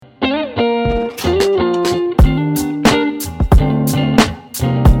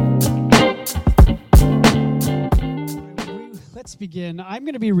begin, I'm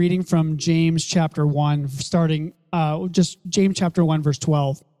going to be reading from James chapter 1, starting just James chapter 1, verse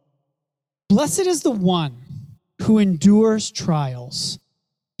 12. Blessed is the one who endures trials,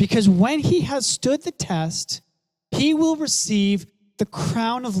 because when he has stood the test, he will receive the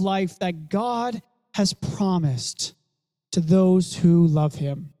crown of life that God has promised to those who love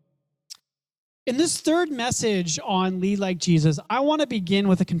him. In this third message on Lead Like Jesus, I want to begin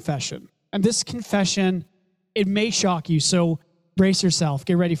with a confession. And this confession, it may shock you, so brace yourself,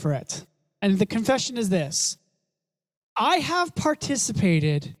 get ready for it. And the confession is this: I have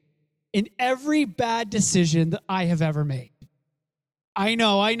participated in every bad decision that I have ever made. I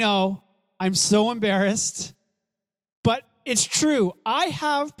know, I'm so embarrassed, but it's true. I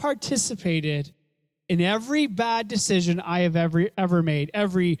have participated in every bad decision I have ever made.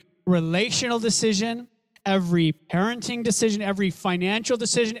 Every relational decision, every parenting decision, every financial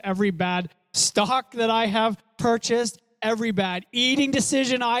decision, every bad stock that I have purchased, every bad eating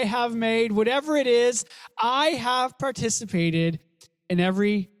decision I have made, whatever it is, I have participated in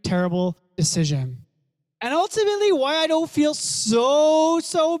every terrible decision. And ultimately, why I don't feel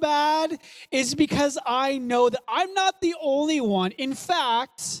so bad is because I know that I'm not the only one. In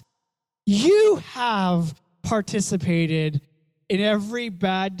fact, you have participated in every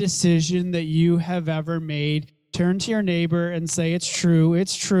bad decision that you have ever made. Turn to your neighbor and say, it's true,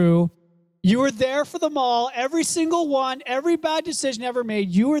 it's true. You were there for them all, every single one, every bad decision ever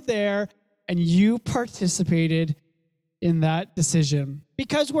made. You were there and you participated in that decision.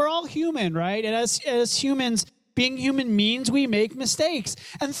 Because we're all human, right? And as humans, being human means we make mistakes.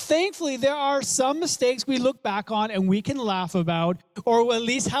 And thankfully, there are some mistakes we look back on and we can laugh about, or at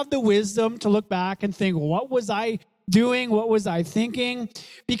least have the wisdom to look back and think, what was I doing? What was I thinking?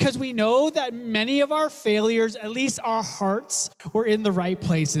 Because we know that many of our failures, at least our hearts, were in the right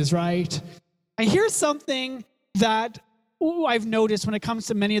places, right? And here's something that I've noticed when it comes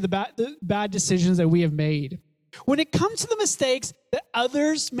to many of the bad decisions that we have made. When it comes to the mistakes that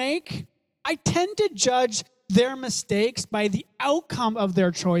others make, I tend to judge their mistakes by the outcome of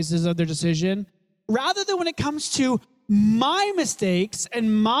their choices, of their decision, rather than when it comes to my mistakes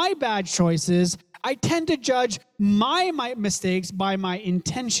and my bad choices, I tend to judge my mistakes by my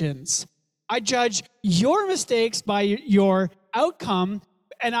intentions. I judge your mistakes by your outcome,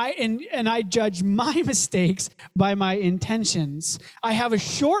 and I judge my mistakes by my intentions. I have a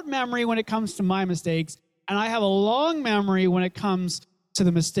short memory when it comes to my mistakes, and I have a long memory when it comes to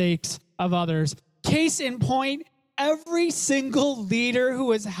the mistakes of others. Case in point, every single leader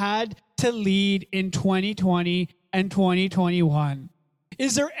who has had to lead in 2020 and 2021.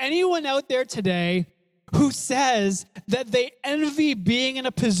 Is there anyone out there today who says that they envy being in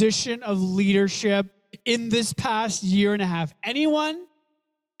a position of leadership in this past year and a half? Anyone?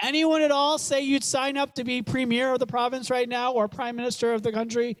 Anyone at all say you'd sign up to be premier of the province right now or prime minister of the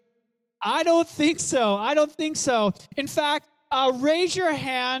country? I don't think so. In fact, raise your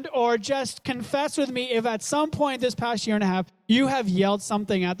hand or just confess with me if at some point this past year and a half you have yelled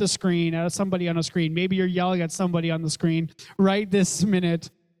something at the screen, at somebody on a screen. Maybe you're yelling at somebody on the screen right this minute.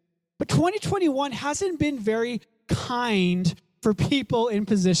 But 2021 hasn't been very kind for people in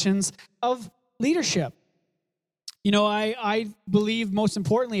positions of leadership. You know, I believe most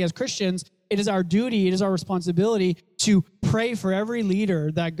importantly as Christians, it is our duty, it is our responsibility to pray for every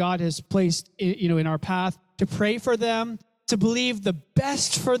leader that God has placed, in our path, to pray for them, to believe the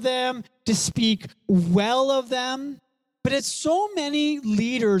best for them, to speak well of them. But as so many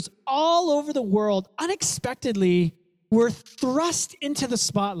leaders all over the world unexpectedly were thrust into the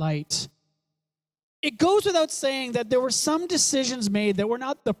spotlight, it goes without saying that there were some decisions made that were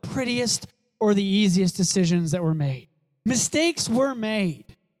not the prettiest or the easiest decisions that were made. Mistakes were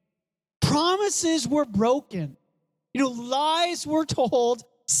made. Promises were broken. Lies were told.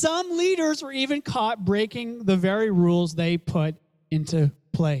 Some leaders were even caught breaking the very rules they put into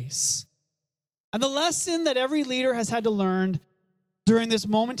place. And the lesson that every leader has had to learn during this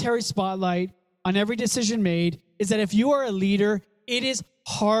momentary spotlight on every decision made is that if you are a leader, it is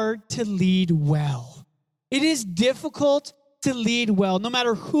hard to lead well. It is difficult to lead well. No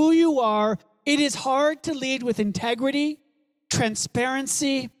matter who you are, it is hard to lead with integrity,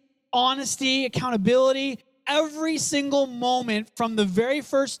 transparency, honesty, accountability, every single moment from the very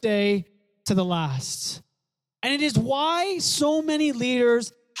first day to the last. And it is why so many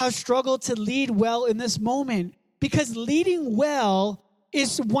leaders have struggled to lead well in this moment, because leading well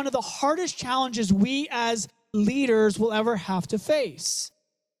is one of the hardest challenges we as leaders will ever have to face.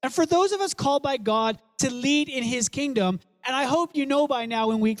 And for those of us called by God to lead in his kingdom, and I hope you know by now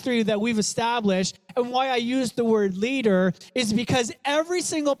in week 3 that we've established, and why I use the word leader is because every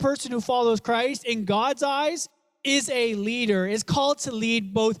single person who follows Christ in God's eyes is a leader, is called to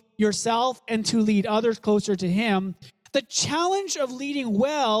lead both yourself and to lead others closer to him, the challenge of leading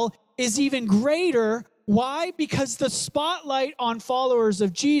well is even greater. Why? Because the spotlight on followers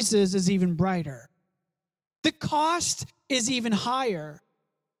of Jesus is even brighter. The cost is even higher,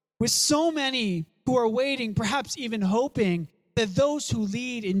 with so many who are waiting, perhaps even hoping that those who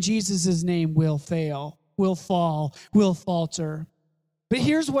lead in Jesus' name will fail, will fall, will falter. But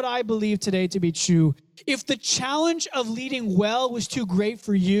here's what I believe today to be true. If the challenge of leading well was too great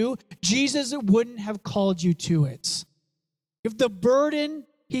for you, Jesus wouldn't have called you to it. If the burden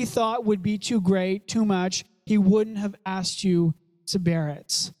he thought would be too great, too much, he wouldn't have asked you to bear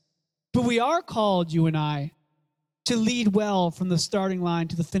it. But we are called, you and I, to lead well from the starting line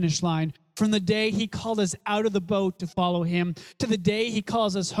to the finish line, from the day he called us out of the boat to follow him, to the day he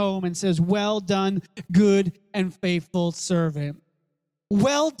calls us home and says, well done, good and faithful servant.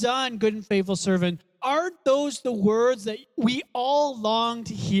 Well done, good and faithful servant. Aren't those the words that we all long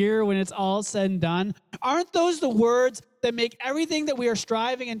to hear when it's all said and done? Aren't those the words that make everything that we are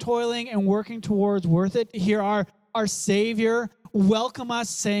striving and toiling and working towards worth it? To hear our Savior welcome us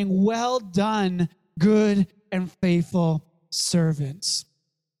saying, well done, good and faithful servants.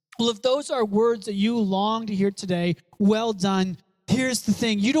 Well, if those are words that you long to hear today, well done. Here's the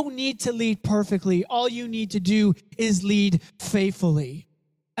thing. You don't need to lead perfectly. All you need to do is lead faithfully.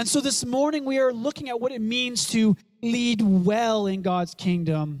 And so this morning we are looking at what it means to lead well in God's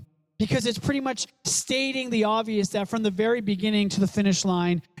kingdom, because it's pretty much stating the obvious that from the very beginning to the finish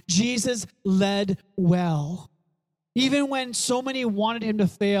line, Jesus led well. Even when so many wanted him to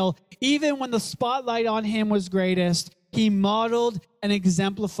fail, even when the spotlight on him was greatest, he modeled and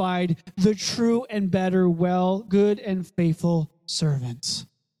exemplified the true and better, well, good and faithful servants.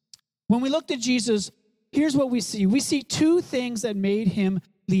 When we looked at Jesus, here's what we see. We see two things that made him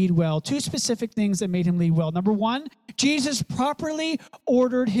lead well, two specific things that made him lead well. Number one, Jesus properly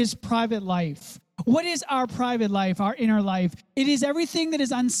ordered his private life. What is our private life, our inner life? It is everything that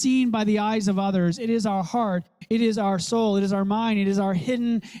is unseen by the eyes of others. It is our heart. It is our soul. It is our mind. It is our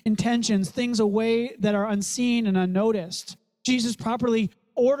hidden intentions, things away that are unseen and unnoticed. Jesus properly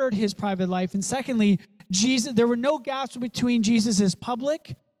ordered his private life. And secondly, there were no gaps between Jesus'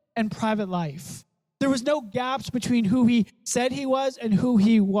 public and private life. There was no gaps between who he said he was and who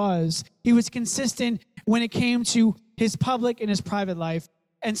he was. He was consistent when it came to his public and his private life.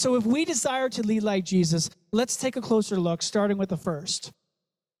 And so if we desire to lead like Jesus, let's take a closer look, starting with the first.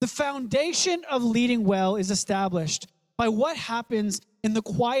 The foundation of leading well is established by what happens in the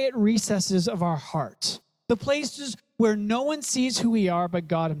quiet recesses of our heart, the places where no one sees who we are but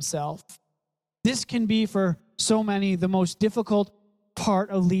God himself. This can be, for so many, the most difficult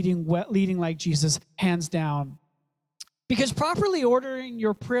part of leading like Jesus, hands down. Because properly ordering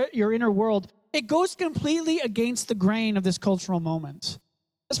your inner world, it goes completely against the grain of this cultural moment.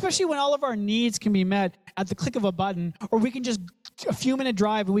 Especially when all of our needs can be met at the click of a button, or we can just a few minute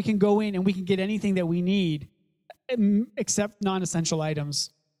drive and we can go in and we can get anything that we need, except non-essential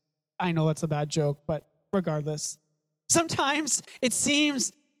items. I know that's a bad joke, but regardless. Sometimes it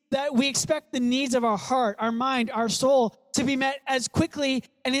seems that we expect the needs of our heart, our mind, our soul to be met as quickly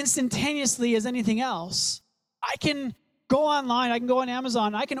and instantaneously as anything else. I can go online, I can go on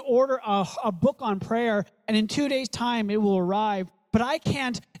Amazon, I can order a book on prayer, and in 2 days' time it will arrive. But I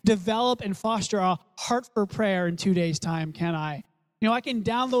can't develop and foster a heart for prayer in 2 days' time, can I? I can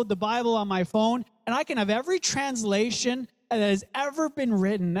download the Bible on my phone, and I can have every translation that has ever been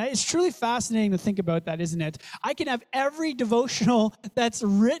written. It's truly fascinating to think about that, isn't it? I can have every devotional that's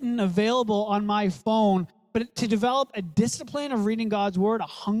written available on my phone, but to develop a discipline of reading God's word, a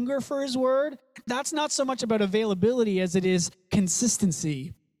hunger for his word, that's not so much about availability as it is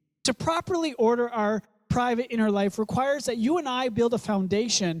consistency. To properly order our private inner life requires that you and I build a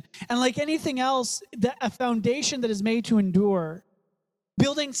foundation. And like anything else, a foundation that is made to endure.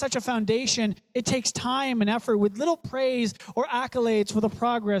 Building such a foundation, it takes time and effort with little praise or accolades for the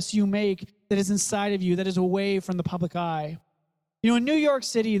progress you make that is inside of you, that is away from the public eye. In New York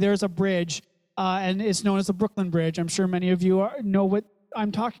City, there's a bridge, and it's known as the Brooklyn Bridge. I'm sure many of you know what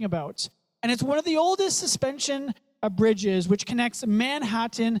I'm talking about. And it's one of the oldest suspension bridges which connects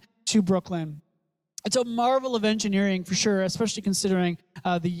Manhattan to Brooklyn. It's a marvel of engineering for sure, especially considering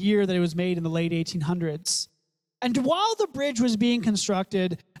the year that it was made in the late 1800s. And while the bridge was being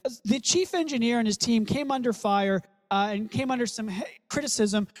constructed, the chief engineer and his team came under fire and came under some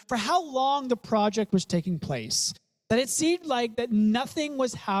criticism for how long the project was taking place. That it seemed like that nothing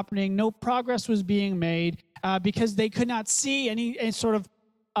was happening, no progress was being made because they could not see any sort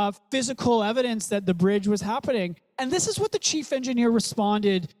of physical evidence that the bridge was happening. And this is what the chief engineer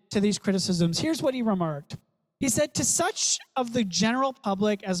responded to these criticisms. Here's what he remarked. He said, to such of the general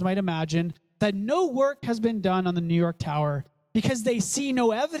public as might imagine that no work has been done on the New York Tower because they see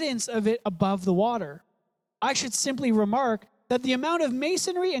no evidence of it above the water. I should simply remark that the amount of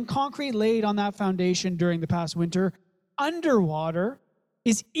masonry and concrete laid on that foundation during the past winter underwater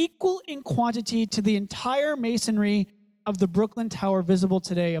is equal in quantity to the entire masonry of the Brooklyn Tower visible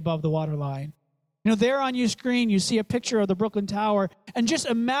today above the waterline. There on your screen, you see a picture of the Brooklyn Tower, and just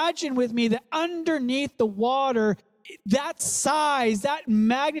imagine with me that underneath the water, that size, that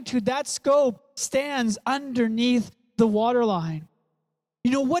magnitude, that scope stands underneath the waterline.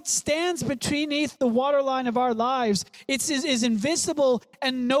 What stands beneath the waterline of our lives, is invisible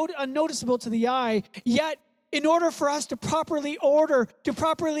and unnoticeable to the eye, yet in order for us to properly order, to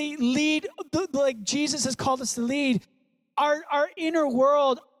properly lead, like Jesus has called us to lead, our inner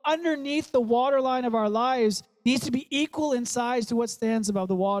world underneath the waterline of our lives needs to be equal in size to what stands above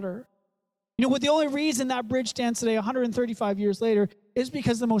the water. The only reason that bridge stands today 135 years later is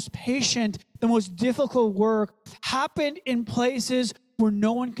because the most patient, the most difficult work happened in places where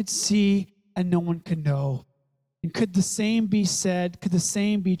no one could see and no one could know. And could the same be said, could the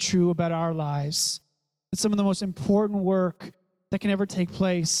same be true about our lives? That some of the most important work that can ever take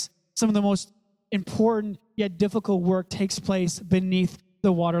place, some of the most important yet difficult work takes place beneath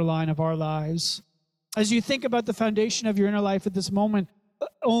the waterline of our lives. As you think about the foundation of your inner life at this moment,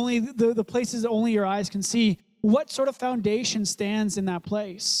 only the places that only your eyes can see, what sort of foundation stands in that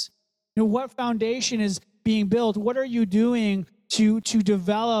place? What foundation is being built? What are you doing to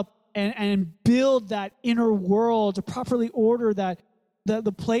develop and build that inner world, to properly order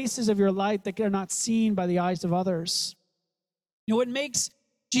the places of your life that are not seen by the eyes of others? What makes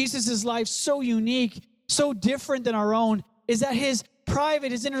Jesus' life so unique, so different than our own, is that his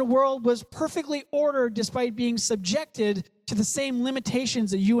inner world was perfectly ordered despite being subjected to the same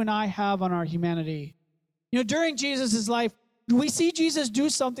limitations that you and I have on our humanity. During Jesus' life, we see Jesus do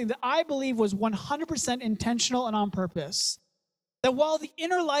something that I believe was 100% intentional and on purpose. That while the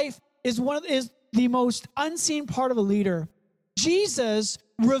inner life is the most unseen part of a leader, Jesus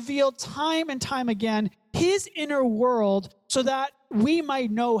revealed time and time again his inner world so that we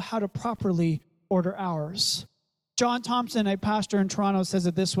might know how to properly order ours. John Thompson, a pastor in Toronto, says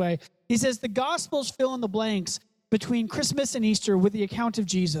it this way. He says, the Gospels fill in the blanks between Christmas and Easter with the account of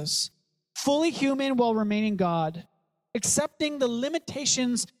Jesus, fully human while remaining God, accepting the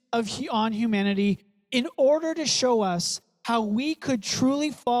limitations on humanity in order to show us how we could truly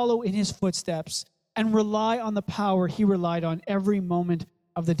follow in his footsteps and rely on the power he relied on every moment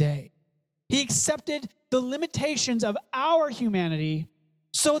of the day. He accepted the limitations of our humanity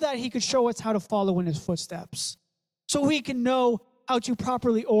so that he could show us how to follow in his footsteps. So we can know how to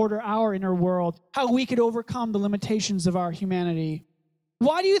properly order our inner world, how we could overcome the limitations of our humanity.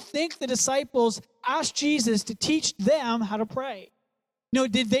 Why do you think the disciples asked Jesus to teach them how to pray?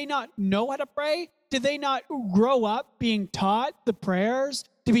 Did they not know how to pray? Did they not grow up being taught the prayers,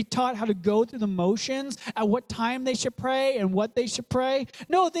 to be taught how to go through the motions, at what time they should pray and what they should pray?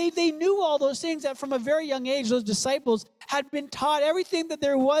 No, they knew all those things, that from a very young age, those disciples had been taught everything that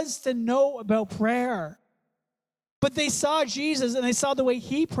there was to know about prayer. But they saw Jesus and they saw the way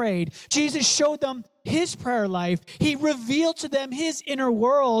he prayed. Jesus showed them his prayer life. He revealed to them his inner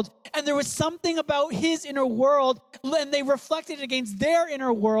world. And there was something about his inner world, and they reflected against their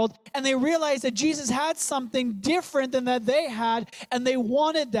inner world, and they realized that Jesus had something different than that they had, and they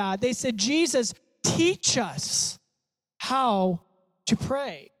wanted that. They said, Jesus, teach us how to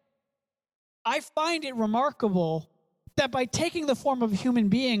pray. I find it remarkable that by taking the form of a human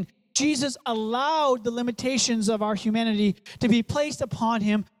being, Jesus allowed the limitations of our humanity to be placed upon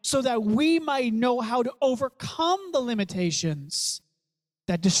him so that we might know how to overcome the limitations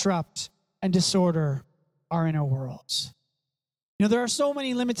that disrupt and disorder our inner worlds. There are so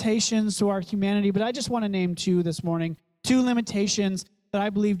many limitations to our humanity, but I just want to name two this morning. Two limitations that I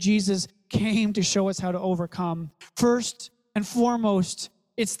believe Jesus came to show us how to overcome. First and foremost,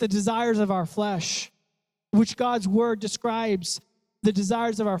 it's the desires of our flesh, which God's word describes the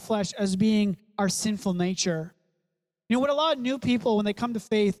desires of our flesh as being our sinful nature. What a lot of new people, when they come to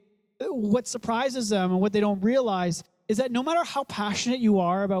faith, what surprises them and what they don't realize is that no matter how passionate you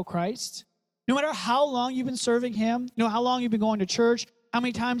are about Christ, no matter how long you've been serving him, how long you've been going to church, how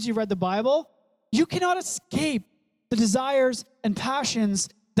many times you've read the Bible, you cannot escape the desires and passions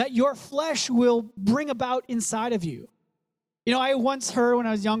that your flesh will bring about inside of you. You know, I once heard when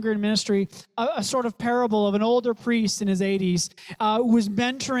I was younger in ministry a sort of parable of an older priest in his 80s who was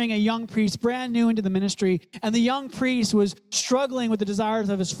mentoring a young priest brand new into the ministry. And the young priest was struggling with the desires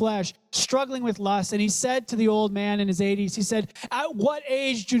of his flesh, struggling with lust. And he said to the old man in his 80s, he said, "At what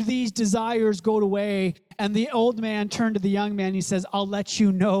age do these desires go away?" And the old man turned to the young man and he says, "I'll let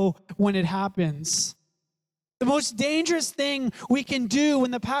you know when it happens." The most dangerous thing we can do when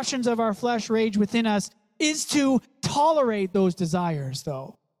the passions of our flesh rage within us is to tolerate those desires,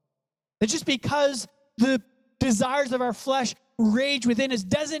 though. That just because the desires of our flesh rage within us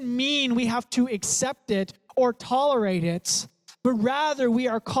doesn't mean we have to accept it or tolerate it, but rather we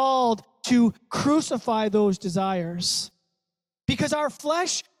are called to crucify those desires. Because our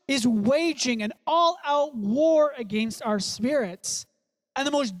flesh is waging an all-out war against our spirits. And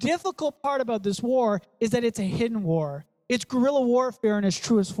the most difficult part about this war is that it's a hidden war. It's guerrilla warfare in its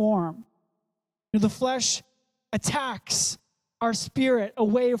truest form. The flesh attacks our spirit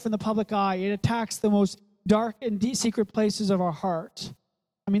away from the public eye. It attacks the most dark and deep secret places of our heart.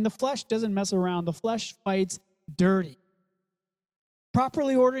 I mean, the flesh doesn't mess around. The flesh fights dirty.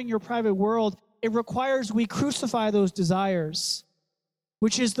 Properly ordering your private world, it requires we crucify those desires,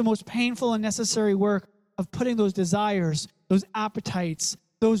 which is the most painful and necessary work of putting those desires, those appetites,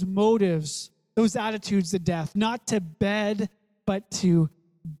 those motives, those attitudes to death, not to bed, but to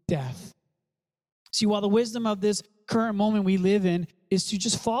death. See, while the wisdom of this current moment we live in is to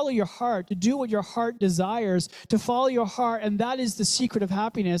just follow your heart, to do what your heart desires, to follow your heart, and that is the secret of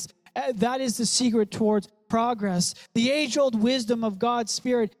happiness. That is the secret towards progress. The age-old wisdom of God's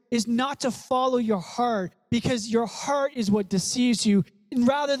Spirit is not to follow your heart, because your heart is what deceives you. And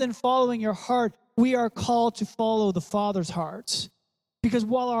rather than following your heart, we are called to follow the Father's heart. Because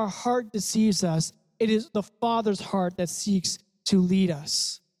while our heart deceives us, it is the Father's heart that seeks to lead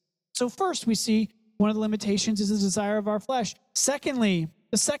us. So first we see one of the limitations is the desire of our flesh. Secondly,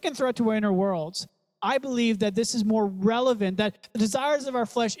 the second threat to our inner worlds, I believe that this is more relevant, that the desires of our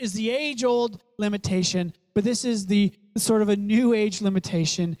flesh is the age-old limitation, but this is the sort of a new age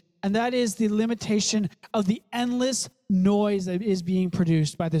limitation, and that is the limitation of the endless noise that is being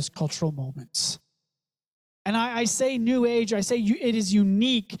produced by this cultural moment. And I say new age, I say it is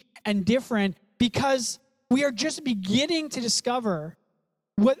unique and different because we are just beginning to discover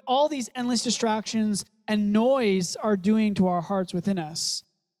what all these endless distractions and noise are doing to our hearts within us.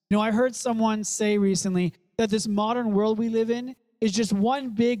 You know, I heard someone say recently that this modern world we live in is just one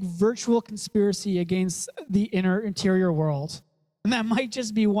big virtual conspiracy against the interior world. And that might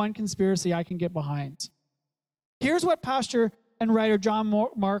just be one conspiracy I can get behind. Here's what pastor and writer John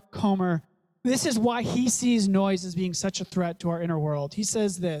Mark Comer, this is why he sees noise as being such a threat to our inner world. He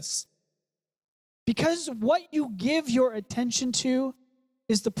says this: because what you give your attention to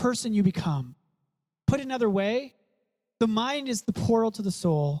is the person you become. Put another way, the mind is the portal to the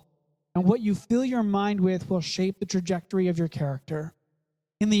soul, and what you fill your mind with will shape the trajectory of your character.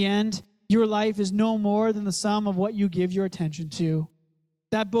 In the end, your life is no more than the sum of what you give your attention to.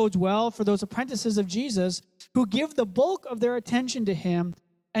 That bodes well for those apprentices of Jesus who give the bulk of their attention to him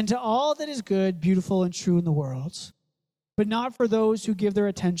and to all that is good, beautiful, and true in the world, but not for those who give their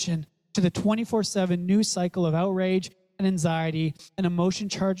attention to the 24/7 news cycle of outrage and anxiety and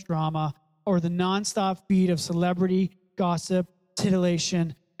emotion-charged drama, or the nonstop feed of celebrity, gossip,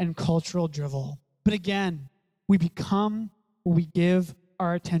 titillation, and cultural drivel. But again, we become what we give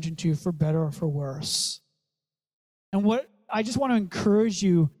our attention to, for better or for worse. And what I just want to encourage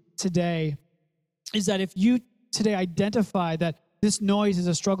you today is that if you today identify that this noise is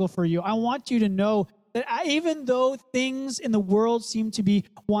a struggle for you, I want you to know that even though things in the world seem to be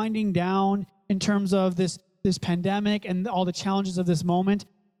winding down in terms of this pandemic and all the challenges of this moment,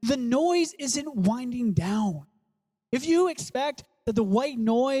 the noise isn't winding down. If you expect that the white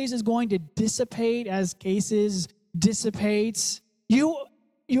noise is going to dissipate as cases dissipate, you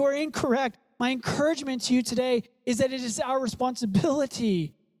are incorrect. My encouragement to you today is that it is our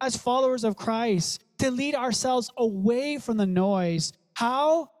responsibility as followers of Christ to lead ourselves away from the noise.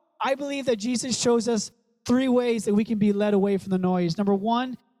 How? I believe that Jesus shows us 3 ways that we can be led away from the noise. Number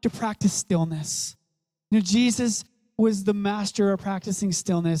 1, to practice stillness. You know, Jesus was the master of practicing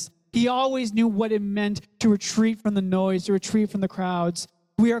stillness. He always knew what it meant to retreat from the noise, to retreat from the crowds.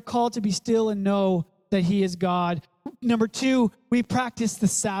 We are called to be still and know that he is God. Number 2, we practice the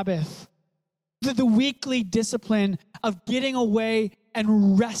Sabbath, the weekly discipline of getting away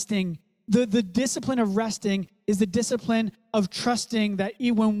and resting. The discipline of resting is the discipline of trusting that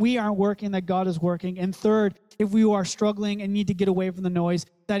when we aren't working, that God is working. And third, if we are struggling and need to get away from the noise,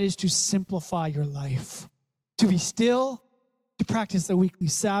 that is to simplify your life. To be still, to practice the weekly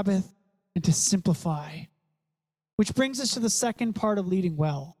Sabbath, and to simplify. Which brings us to the second part of leading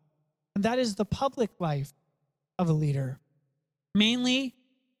well, and that is the public life of a leader. Mainly,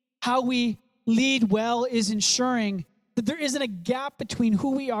 how we lead well is ensuring that there isn't a gap between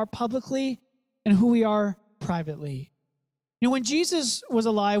who we are publicly and who we are privately. You know, when Jesus was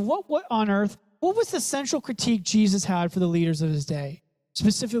alive, what on earth, what was the central critique Jesus had for the leaders of his day,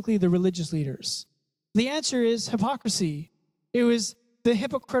 specifically the religious leaders? The answer is hypocrisy. It was the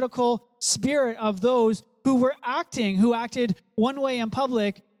hypocritical spirit of those who acted one way in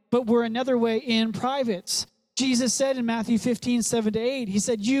public, but were another way in private. Jesus said in Matthew 15:7-8, he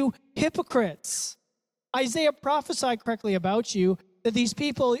said, "You hypocrites, Isaiah prophesied correctly about you, that these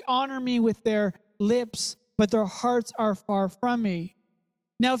people honor me with their lips, but their hearts are far from me."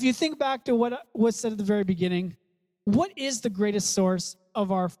 Now, if you think back to what was said at the very beginning, what is the greatest source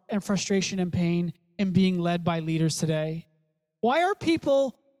of our frustration and pain in being led by leaders today? Why are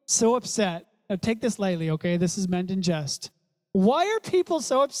people so upset? Now, take this lightly, okay? This is meant in jest. Why are people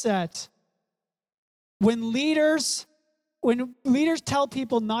so upset when leaders tell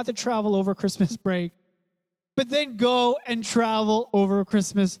people not to travel over Christmas break, but then go and travel over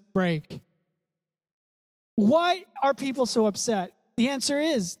Christmas break? Why are people so upset? The answer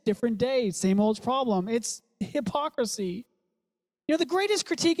is different days, same old problem. It's hypocrisy. You know, the greatest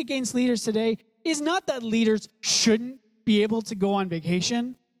critique against leaders today is not that leaders shouldn't be able to go on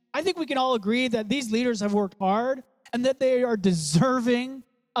vacation. I think we can all agree that these leaders have worked hard and that they are deserving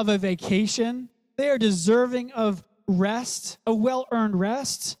of a vacation. They are deserving of rest, a well-earned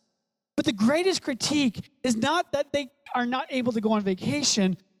rest. But the greatest critique is not that they are not able to go on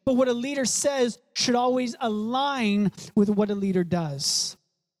vacation, but what a leader says should always align with what a leader does.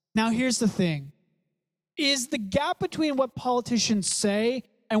 Now, here's the thing. Is the gap between what politicians say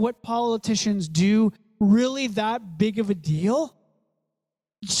and what politicians do really that big of a deal?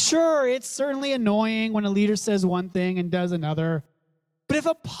 Sure, it's certainly annoying when a leader says one thing and does another. But if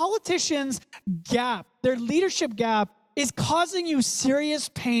a politician's gap, their leadership gap, is causing you serious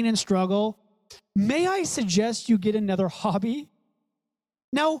pain and struggle, may I suggest you get another hobby?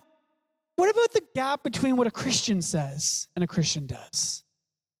 Now, what about the gap between what a Christian says and a Christian does?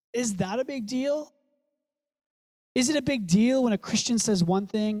 Is that a big deal? Is it a big deal when a Christian says one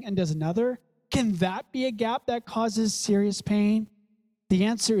thing and does another? Can that be a gap that causes serious pain? The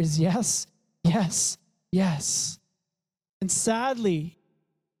answer is yes, yes, yes. And sadly,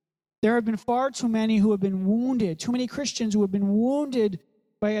 there have been far too many who have been wounded, too many Christians who have been wounded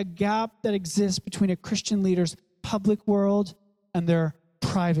by a gap that exists between a Christian leader's public world and their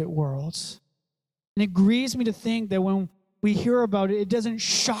private world. And it grieves me to think that when we hear about it, it doesn't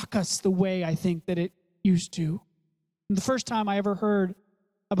shock us the way I think that it used to. And the first time I ever heard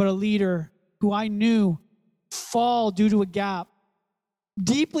about a leader who I knew fall due to a gap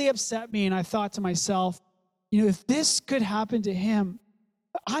deeply upset me, and I thought to myself, you know, if this could happen to him,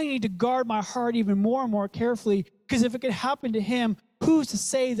 I need to guard my heart even more and more carefully, because if it could happen to him, who's to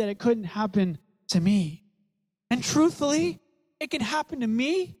say that it couldn't happen to me? And truthfully, it can happen to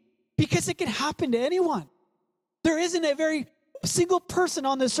me because it can happen to anyone. There isn't a very single person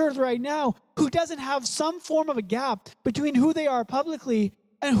on this earth right now who doesn't have some form of a gap between who they are publicly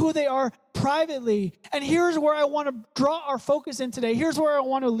and who they are privately. And here's where I want to draw our focus in today. Here's where I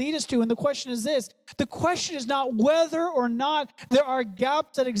want to lead us to. And the question is this. The question is not whether or not there are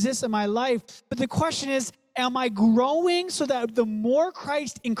gaps that exist in my life, but the question is, am I growing so that the more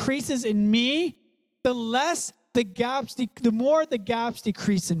Christ increases in me, the more the gaps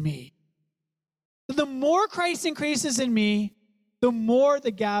decrease in me? The more Christ increases in me, the more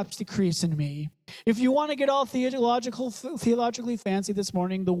the gaps decrease in me. If you want to get all theologically fancy this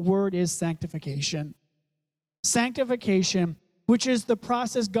morning, the word is sanctification. Sanctification, which is the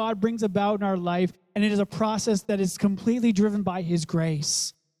process God brings about in our life, and it is a process that is completely driven by His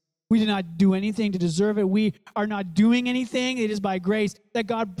grace. We did not do anything to deserve it. We are not doing anything. It is by grace that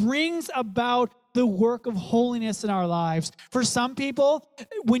God brings about the work of holiness in our lives. For some people,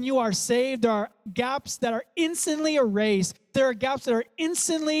 when you are saved, there are gaps that are instantly erased. There are gaps that are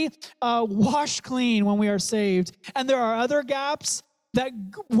instantly washed clean when we are saved. And there are other gaps that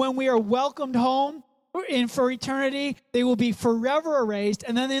when we are welcomed home for eternity, they will be forever erased.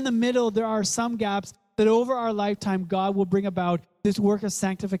 And then in the middle, there are some gaps that over our lifetime, God will bring about this work of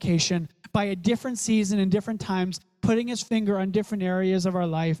sanctification by a different season and different times, putting His finger on different areas of our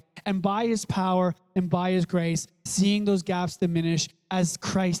life, and by His power and by His grace, seeing those gaps diminish as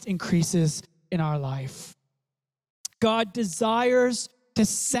Christ increases in our life. God desires to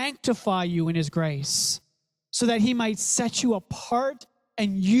sanctify you in His grace so that He might set you apart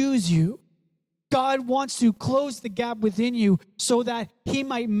and use you. God wants to close the gap within you so that He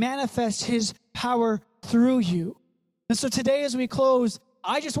might manifest His power through you. And so today as we close,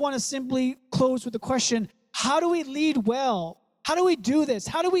 I just want to simply close with the question, how do we lead well? How do we do this?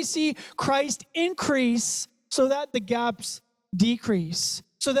 How do we see Christ increase so that the gaps decrease?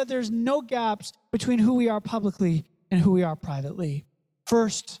 So that there's no gaps between who we are publicly and who we are privately.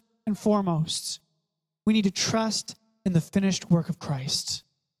 First and foremost, we need to trust in the finished work of Christ.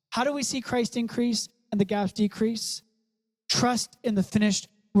 How do we see Christ increase and the gaps decrease? Trust in the finished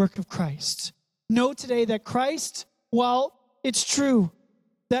work of Christ. Know today that Christ, while it's true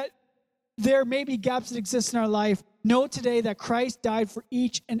that there may be gaps that exist in our life, know today that Christ died for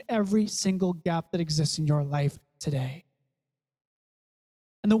each and every single gap that exists in your life today.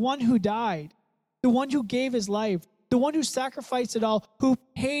 And the one who died, the one who gave his life, the one who sacrificed it all, who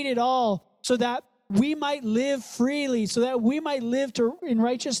paid it all so that we might live freely, so that we might live in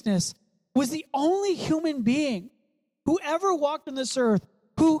righteousness, was the only human being who ever walked on this earth,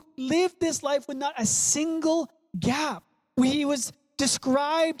 who lived this life with not a single gap. He was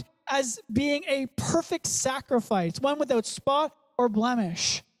described as being a perfect sacrifice, one without spot or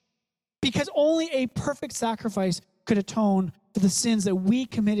blemish, because only a perfect sacrifice could atone for the sins that we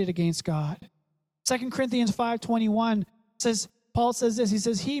committed against God. 2 Corinthians 5:21 says, Paul says this, he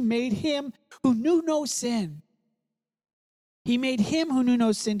says, he made him who knew no sin. He made him who knew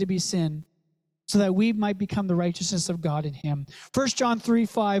no sin to be sin, so that we might become the righteousness of God in him. 1 John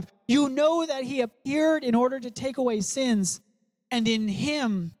 3:5, you know that he appeared in order to take away sins, and in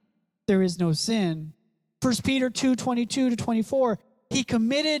him there is no sin. 1 Peter 2:22-24, he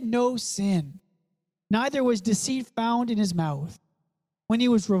committed no sin, neither was deceit found in his mouth. When he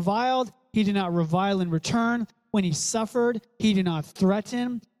was reviled, he did not revile in return. When he suffered, he did not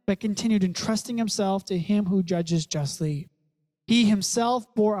threaten, but continued entrusting himself to him who judges justly. He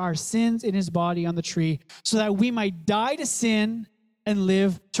himself bore our sins in his body on the tree, so that we might die to sin and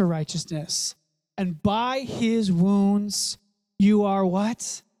live to righteousness. And by his wounds, you are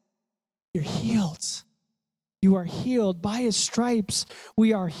what? You're healed. You are healed. By his stripes,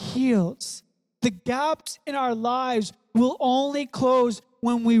 we are healed. The gaps in our lives will only close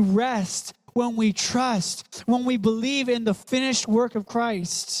when we rest, when we trust, when we believe in the finished work of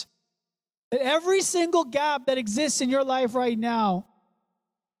Christ. That every single gap that exists in your life right now,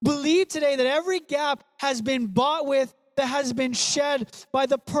 believe today that every gap has been bought with, that has been shed by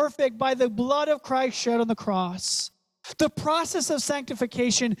the blood of Christ shed on the cross. The process of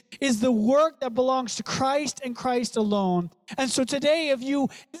sanctification is the work that belongs to Christ and Christ alone. And so today, if you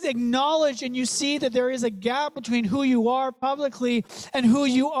acknowledge and you see that there is a gap between who you are publicly and who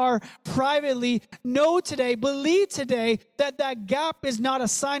you are privately, know today, believe today that that gap is not a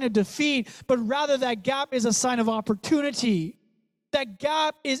sign of defeat, but rather that gap is a sign of opportunity. That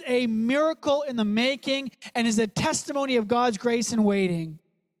gap is a miracle in the making and is a testimony of God's grace in waiting.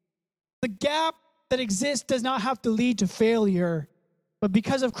 The gap that exists does not have to lead to failure, but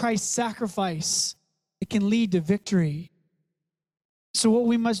because of Christ's sacrifice, it can lead to victory. So what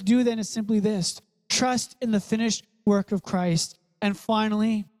we must do then is simply this: trust in the finished work of Christ. And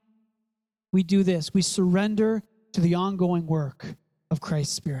finally, we do this. We surrender to the ongoing work of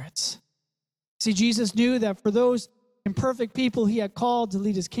Christ's Spirit. See, Jesus knew that for those imperfect people he had called to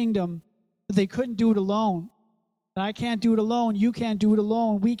lead his kingdom, that they couldn't do it alone. That I can't do it alone. You can't do it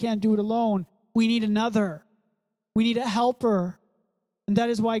alone. We can't do it alone. We need another. We need a helper. And that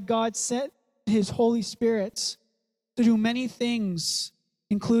is why God sent his Holy Spirit to do many things,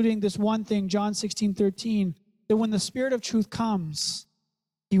 including this one thing, John 16:13, that when the Spirit of truth comes,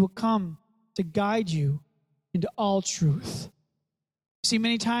 he will come to guide you into all truth. See,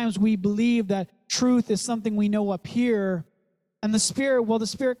 many times we believe that truth is something we know up here, and the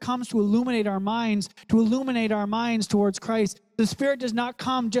Spirit comes to illuminate our minds towards Christ. The Spirit does not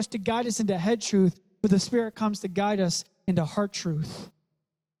come just to guide us into head truth, but the Spirit comes to guide us into heart truth.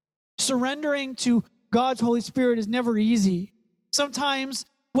 Surrendering to God's Holy Spirit is never easy. Sometimes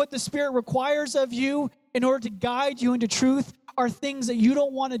what the Spirit requires of you in order to guide you into truth are things that you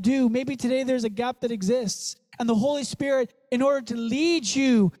don't want to do. Maybe today there's a gap that exists, and the Holy Spirit, in order to lead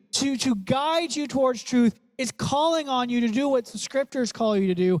you, to guide you towards truth, is calling on you to do what the scriptures call you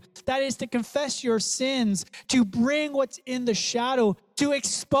to do. That is to confess your sins, to bring what's in the shadow, to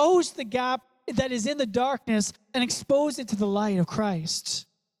expose the gap that is in the darkness and expose it to the light of Christ.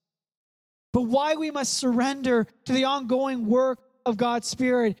 But why we must surrender to the ongoing work of God's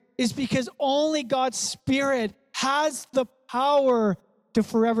Spirit is because only God's Spirit has the power to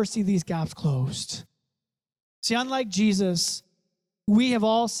forever see these gaps closed. See, unlike Jesus, we have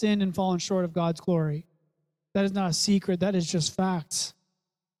all sinned and fallen short of God's glory. That is not a secret. That is just facts.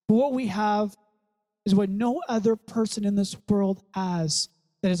 But what we have is what no other person in this world has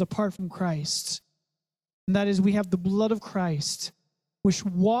that is apart from Christ. And that is, we have the blood of Christ, which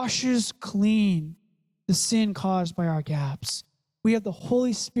washes clean the sin caused by our gaps. We have the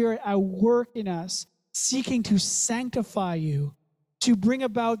Holy Spirit at work in us, seeking to sanctify you, to bring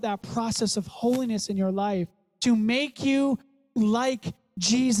about that process of holiness in your life, to make you like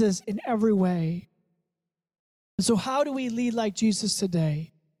Jesus in every way. And so how do we lead like Jesus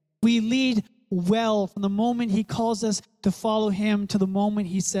today? We lead well from the moment he calls us to follow him to the moment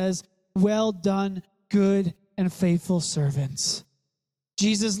he says, "Well done, good and faithful servants."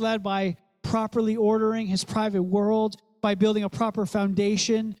 Jesus led by properly ordering his private world, by building a proper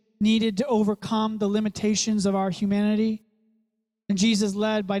foundation needed to overcome the limitations of our humanity. And Jesus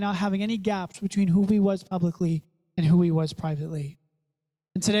led by not having any gaps between who he was publicly and who he was privately.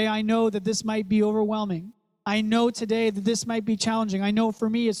 And today I know that this might be overwhelming. I know today that this might be challenging. I know for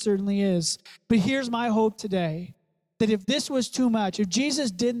me it certainly is. But here's my hope today, that if this was too much, if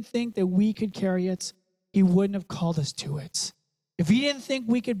Jesus didn't think that we could carry it, he wouldn't have called us to it. If he didn't think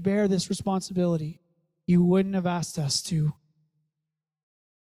we could bear this responsibility, he wouldn't have asked us to.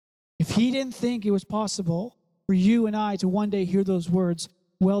 If he didn't think it was possible for you and I to one day hear those words,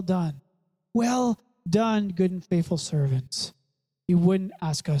 "Well done, good and faithful servants," he wouldn't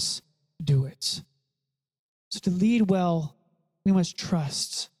ask us to do it. So to lead well, we must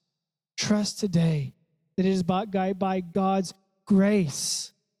trust. Trust today that it is by God's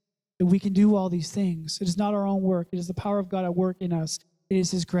grace that we can do all these things. It is not our own work. It is the power of God at work in us. It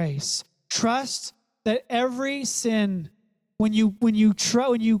is his grace. Trust that every sin, when you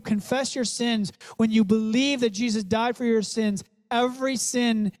confess your sins, when you believe that Jesus died for your sins, every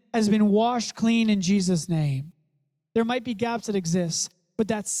sin has been washed clean in Jesus' name. There might be gaps that exist, but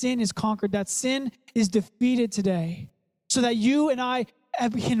that sin is conquered. That sin is defeated today, so that you and I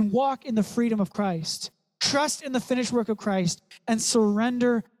can walk in the freedom of Christ, trust in the finished work of Christ, and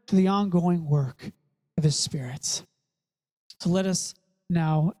surrender to the ongoing work of his Spirit. So let us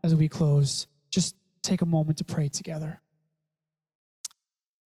now, as we close, just take a moment to pray together.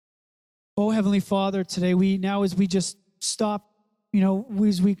 Oh, Heavenly Father, today as we just stop,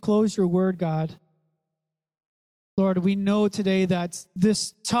 as we close your word, God, Lord, we know today that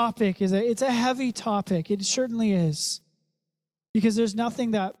this topic it's a heavy topic. It certainly is. Because there's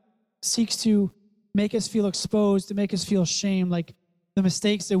nothing that seeks to make us feel exposed, to make us feel shame, like the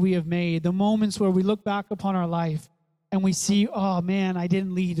mistakes that we have made, the moments where we look back upon our life and we see, "Oh man, I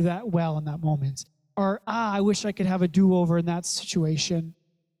didn't lead that well in that moment." Or, "I wish I could have a do-over in that situation."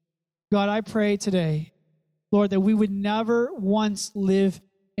 God, I pray today, Lord, that we would never once live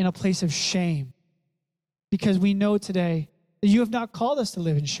in a place of shame, because we know today that you have not called us to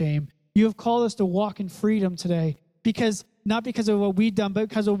live in shame. You have called us to walk in freedom today, not because of what we've done, but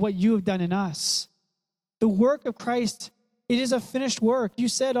because of what you have done in us. The work of Christ, it is a finished work. You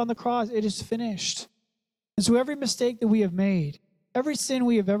said on the cross, "It is finished." And so every mistake that we have made, every sin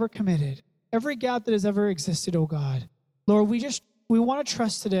we have ever committed, every gap that has ever existed, oh God, Lord, we want to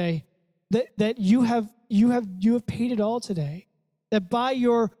trust today that you have paid it all today. That by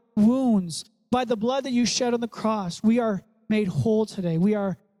your wounds, by the blood that you shed on the cross, we are made whole today. We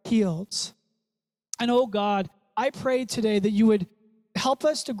are healed. And oh God, I pray today that you would help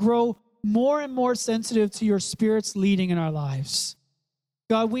us to grow more and more sensitive to your Spirit's leading in our lives.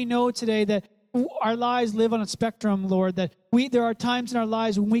 God, we know today that our lives live on a spectrum, Lord, that there are times in our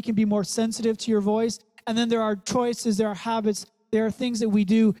lives when we can be more sensitive to your voice, and then there are choices, there are habits, there are things that we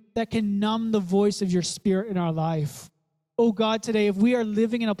do that can numb the voice of your Spirit in our life. Oh God, today, if we are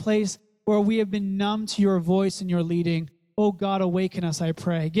living in a place where we have been numb to your voice and your leading, oh God, awaken us, I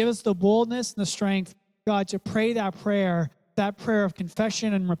pray. Give us the boldness and the strength, God, to pray that prayer of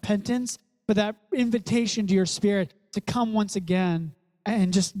confession and repentance, but that invitation to your Spirit to come once again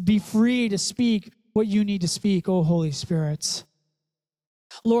and just be free to speak what you need to speak, oh Holy Spirit.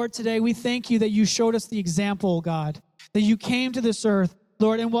 Lord, today we thank you that you showed us the example, God, that you came to this earth,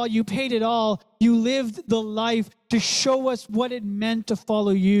 Lord, and while you paid it all, you lived the life to show us what it meant to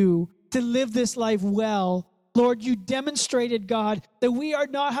follow you, to live this life well. Lord, you demonstrated, God, that we are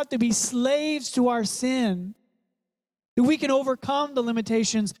not have to be slaves to our sin, that we can overcome the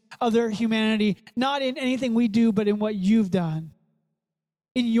limitations of their humanity, not in anything we do, but in what you've done,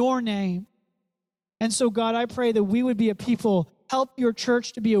 in your name. And so, God, I pray that we would be a people, help your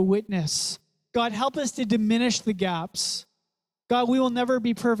church to be a witness. God, help us to diminish the gaps. God, we will never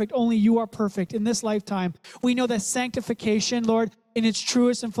be perfect. Only you are perfect in this lifetime. We know that sanctification, Lord, in its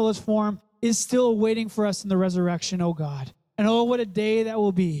truest and fullest form, is still waiting for us in the resurrection, oh God. And oh, what a day that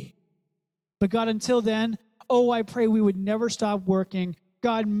will be. But God, until then, oh, I pray we would never stop working.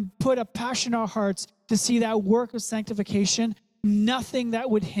 God, put a passion in our hearts to see that work of sanctification, nothing that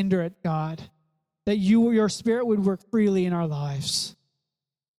would hinder it, God. that your Spirit would work freely in our lives.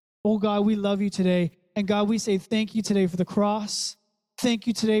 Oh God, we love you today. And God, we say thank you today for the cross. Thank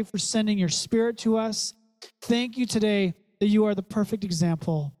you today for sending your Spirit to us. Thank you today that you are the perfect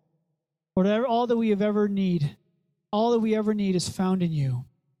example. Whatever, all that we ever need is found in you.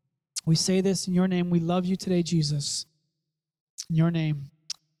 We say this in your name. We love you today, Jesus. In your name,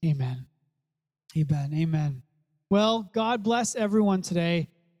 amen. Amen. Amen. Well, God bless everyone today.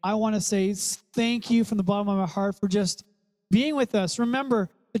 I want to say thank you from the bottom of my heart for just being with us. Remember,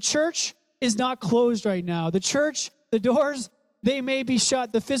 the church is not closed right now. The church, the doors, they may be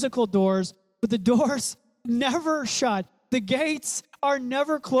shut, the physical doors, but the doors never shut. The gates are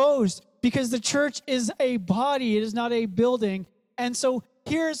never closed because the church is a body. It is not a building. And so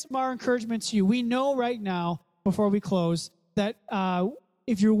here's my encouragement to you. We know right now, before we close, that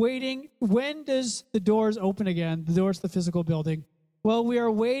if you're waiting, when does the doors open again, the doors to the physical building? Well, we are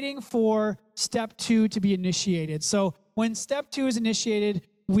waiting for step 2 to be initiated. So when step 2 is initiated,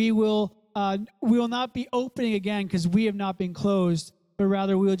 we will not be opening again because we have not been closed, but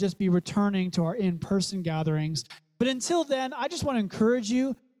rather we will just be returning to our in-person gatherings. But until then, I just want to encourage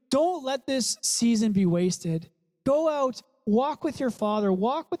you, don't let this season be wasted. Go out, walk with your Father,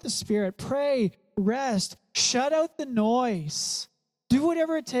 walk with the Spirit, pray, rest, shut out the noise. Do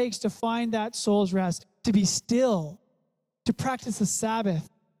whatever it takes to find that soul's rest, to be still, to practice the Sabbath,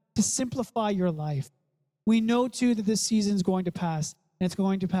 to simplify your life. We know too that this season is going to pass, and it's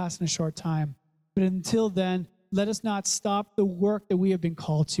going to pass in a short time. But until then, let us not stop the work that we have been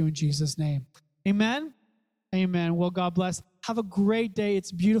called to in Jesus' name. Amen? Amen. Well, God bless. Have a great day.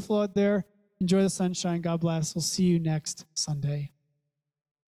 It's beautiful out there. Enjoy the sunshine. God bless. We'll see you next Sunday.